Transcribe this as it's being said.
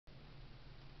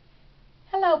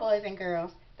Hello, boys and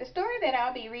girls. The story that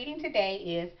I'll be reading today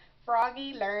is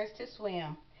Froggy Learns to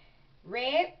Swim,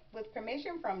 read with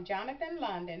permission from Jonathan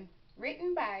London,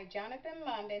 written by Jonathan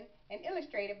London, and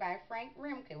illustrated by Frank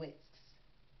Remkowitz.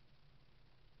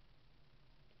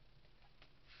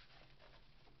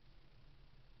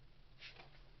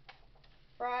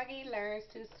 Froggy Learns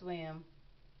to Swim.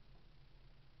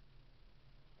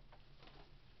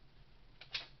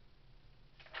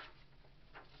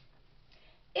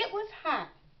 It was hot.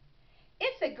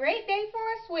 "It's a great day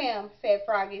for a swim," said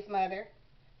Froggy's mother.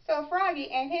 So Froggy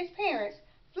and his parents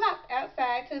flopped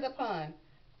outside to the pond.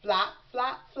 Flop,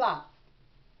 flop, flop.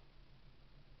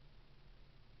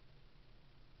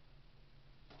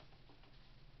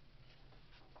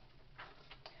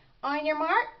 On your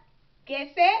mark,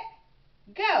 get set,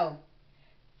 go.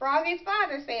 Froggy's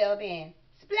father sailed in.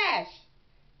 Splash!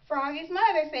 Froggy's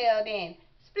mother sailed in.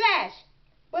 Splash!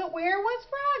 But where was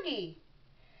Froggy?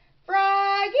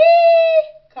 "Froggy!"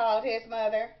 called his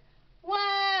mother.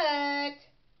 "What?"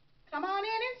 "Come on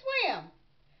in and swim."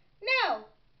 "No,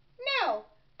 no,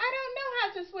 I don't know how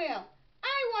to swim.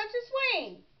 I want to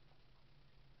swing."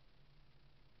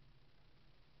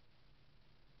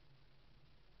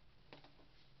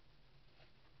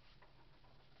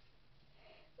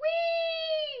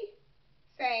 "Whee!"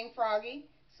 sang Froggy,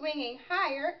 swinging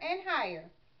higher and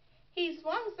higher. He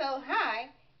swung so high,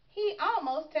 he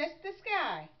almost touched the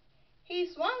sky. He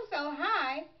swung so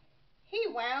high, he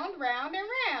wound round and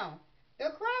round the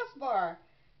crossbar.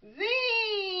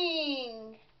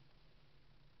 Zing!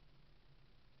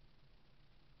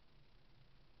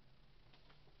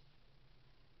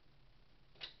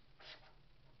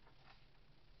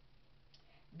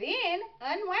 Then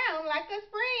unwound like a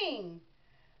spring.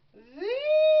 Zing!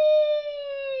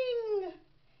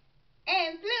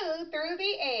 And flew through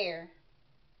the air.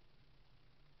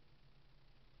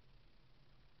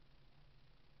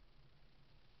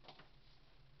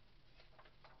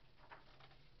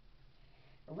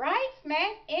 Right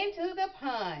smack into the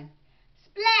pond.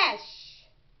 Splash!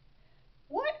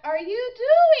 "What are you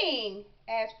doing?"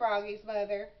 asked Froggy's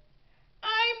mother.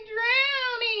 "I'm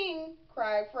drowning!"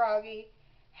 cried Froggy.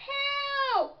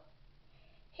 "Help!"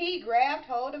 He grabbed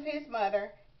hold of his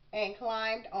mother and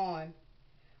climbed on.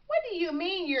 "What do you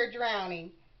mean you're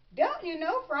drowning? Don't you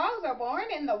know frogs are born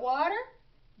in the water?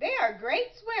 They are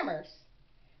great swimmers."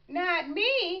 "Not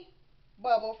me,"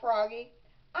 bubbled Froggy.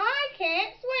 "I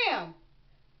can't swim."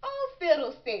 "Oh,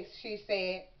 fiddlesticks," she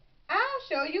said. "I'll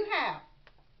show you how."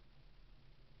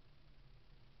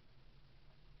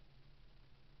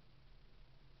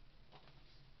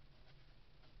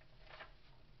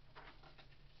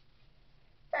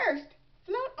 "First,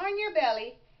 float on your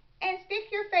belly and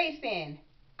stick your face in.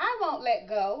 I won't let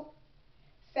go.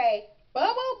 Say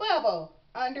 'bubble, bubble'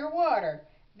 underwater.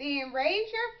 Then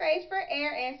raise your face for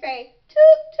air and say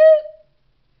 'toot, toot.'"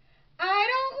 "I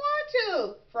don't want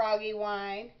to," Froggy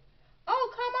whined. "Oh,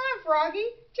 come on, Froggy.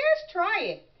 Just try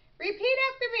it. Repeat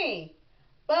after me.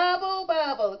 Bubble,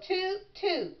 bubble, toot,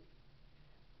 toot."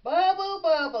 "Bubble,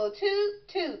 bubble, toot,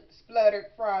 toot," spluttered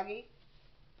Froggy.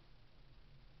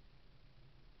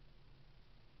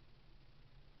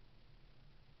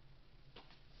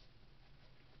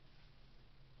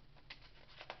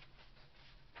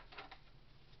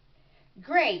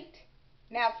 "Great.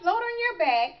 Now float on your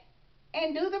back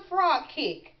and do the frog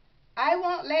kick. I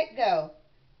won't let go.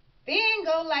 Then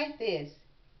go like this."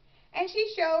 And she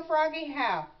showed Froggy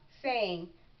how, saying,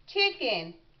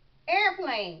 "Chicken,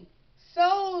 airplane,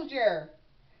 soldier."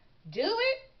 "Do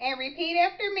it and repeat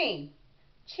after me.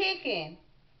 Chicken,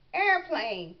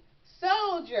 airplane,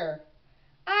 soldier."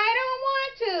 "I don't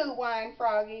want to," whined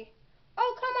Froggy.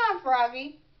 "Oh, come on,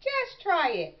 Froggy. Just try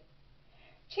it."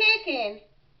 "Chicken,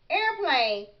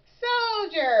 airplane,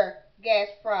 soldier,"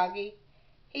 gasped Froggy.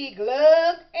 He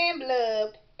glubbed and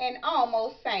blubbed and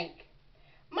almost sank.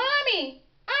 "Mommy,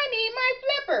 I need my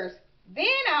flippers.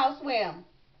 Then I'll swim."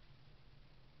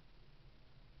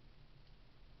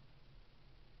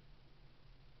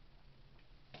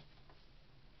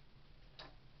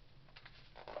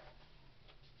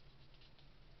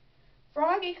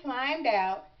 Froggy climbed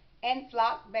out and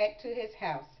flopped back to his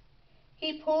house.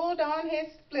 He pulled on his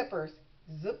flippers,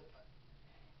 zip,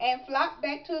 and flopped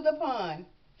back to the pond,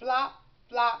 flop,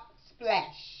 flop,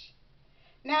 splash.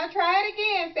 "Now try it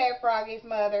again," said Froggy's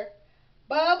mother.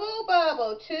 "Bubble,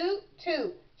 bubble, toot,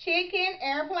 toot, chicken,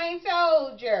 airplane,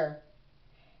 soldier."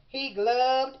 He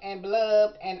glubbed and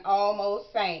blubbed and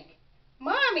almost sank.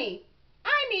 "Mommy,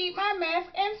 I need my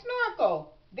mask and snorkel.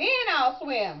 Then I'll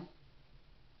swim."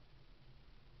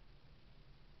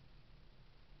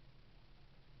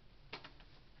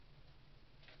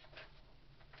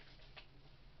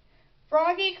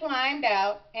 Froggy climbed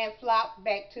out and flopped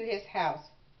back to his house.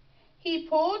 He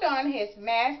pulled on his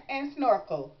mask and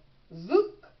snorkel.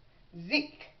 Zook,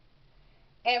 zick,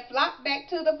 and flopped back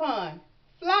to the pond.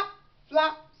 Flop,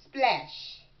 flop,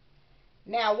 splash.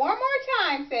 Now one more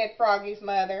time, said Froggy's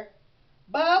mother.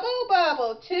 Bubble,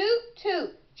 bubble, toot, toot,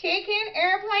 chicken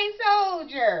airplane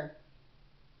soldier.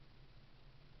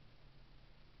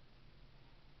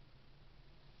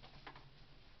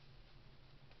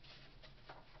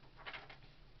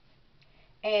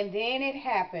 And then it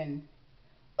happened.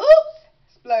 Oops,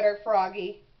 spluttered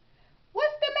Froggy.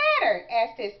 What's the matter?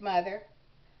 Asked his mother.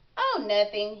 Oh,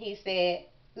 nothing, he said,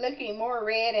 looking more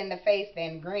red in the face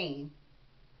than green.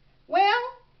 Well,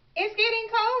 it's getting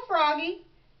cold, Froggy.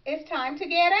 It's time to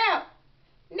get out.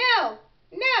 No,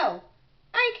 no,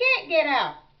 I can't get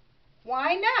out.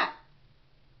 Why not?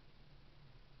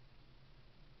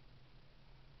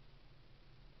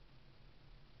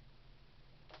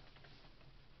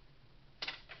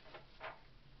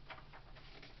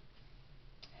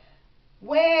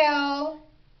 Well,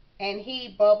 and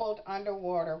he bubbled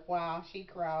underwater while she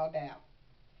crawled out.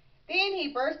 Then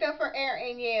he burst up for air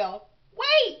and yelled,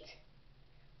 Wait!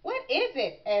 What is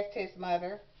it? Asked his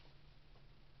mother.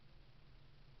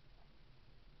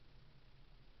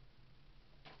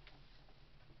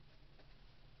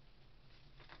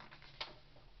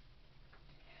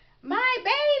 My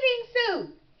bathing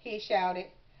suit, he shouted.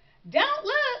 Don't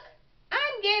look,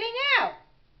 I'm getting out.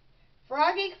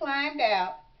 Froggy climbed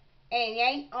out and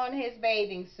yanked on his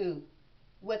bathing suit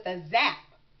with a zap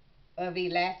of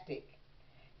elastic.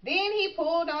 Then he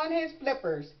pulled on his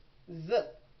flippers,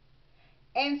 zip,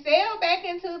 and sailed back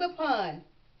into the pond.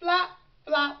 Flop,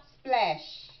 flop,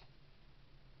 splash.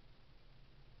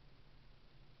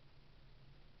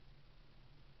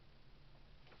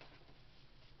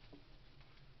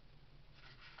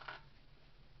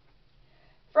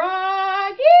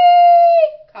 Froggy,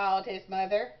 called his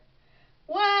mother.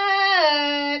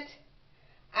 What?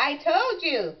 I told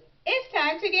you, it's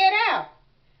time to get out.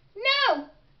 No,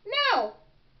 no,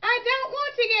 I don't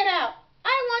want to get out.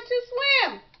 I want to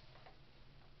swim.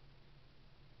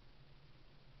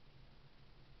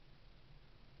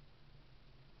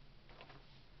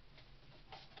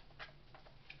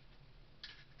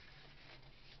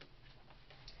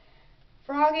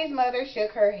 Froggy's mother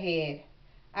shook her head.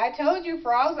 I told you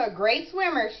frogs are great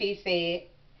swimmers, she said,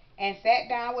 and sat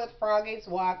down with Froggy's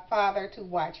father to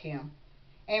watch him.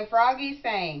 And Froggy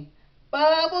sang,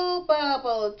 Bubble,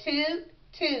 bubble, toot,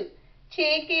 toot,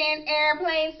 chicken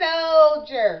airplane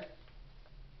soldier.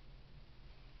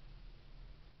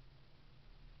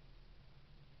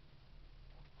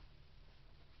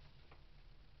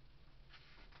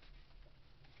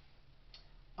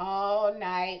 All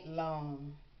night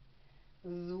long.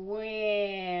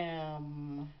 Swim.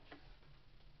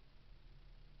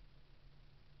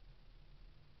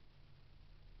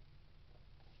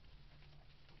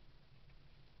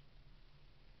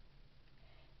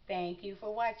 Thank you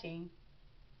for watching.